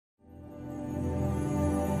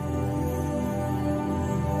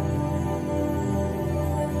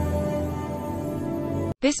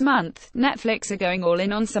This month, Netflix are going all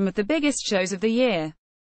in on some of the biggest shows of the year.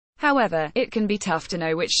 However, it can be tough to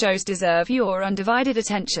know which shows deserve your undivided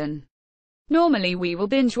attention. Normally we will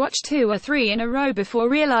binge-watch 2 or 3 in a row before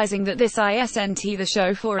realizing that this isn't the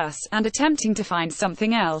show for us, and attempting to find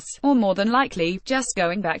something else, or more than likely, just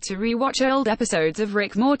going back to re-watch old episodes of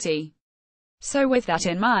Rick Morty. So with that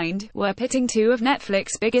in mind, we're pitting 2 of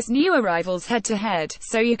Netflix's biggest new arrivals head-to-head,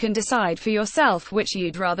 so you can decide for yourself which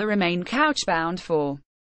you'd rather remain couch-bound for.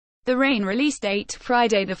 The Reign release date,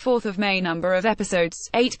 Friday the 4th of May. Number of episodes,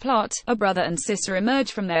 8. Plot: a brother and sister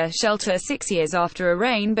emerge from their shelter 6 years after a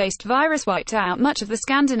Reign-based virus wiped out much of the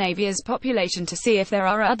Scandinavia's population to see if there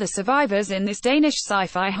are other survivors in this Danish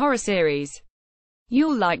sci-fi horror series.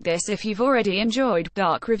 You'll like this if you've already enjoyed.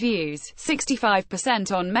 Dark reviews,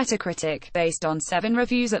 65% on Metacritic, based on 7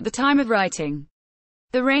 reviews at the time of writing.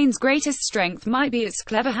 The Reign's greatest strength might be its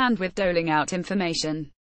clever hand with doling out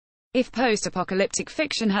information. If post-apocalyptic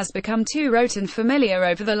fiction has become too rote and familiar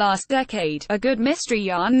over the last decade, a good mystery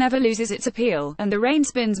yarn never loses its appeal, and The Reign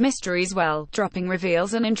spins mysteries well, dropping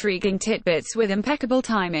reveals and intriguing tidbits with impeccable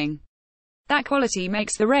timing. That quality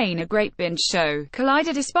makes The Reign a great binge show.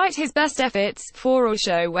 Collider: despite his best efforts, for a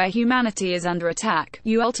show where humanity is under attack,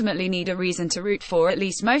 you ultimately need a reason to root for at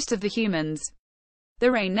least most of the humans. The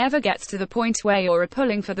Reign never gets to the point where you're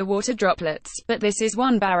pulling for the water droplets, but this is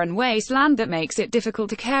one barren wasteland that makes it difficult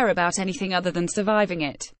to care about anything other than surviving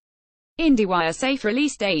it. IndieWire safe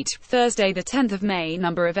release date, Thursday the 10th of May.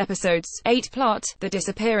 Number of episodes, 8. Plot: the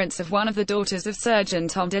disappearance of one of the daughters of Surgeon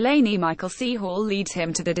Tom Delaney, Michael C. Hall, leads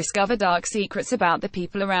him to discover dark secrets about the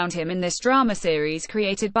people around him in this drama series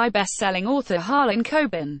created by best-selling author Harlan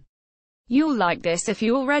Coben. You'll like this if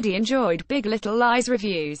you already enjoyed Big Little Lies.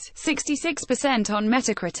 Reviews, 66% on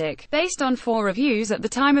Metacritic, based on 4 reviews at the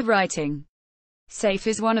time of writing. Safe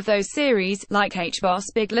is one of those series, like HBOS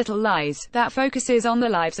Big Little Lies, that focuses on the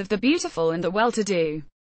lives of the beautiful and the well-to-do.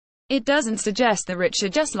 It doesn't suggest the rich are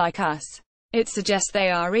just like us. It suggests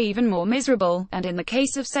they are even more miserable, and in the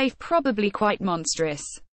case of Safe, probably quite monstrous.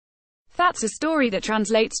 That's a story that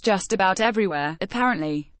translates just about everywhere,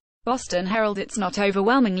 apparently. Boston Herald: it's not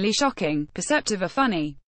overwhelmingly shocking, perceptive or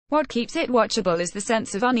funny. What keeps it watchable is the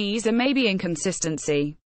sense of unease and maybe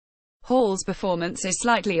inconsistency. Hall's performance is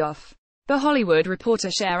slightly off. The Hollywood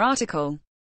Reporter share article.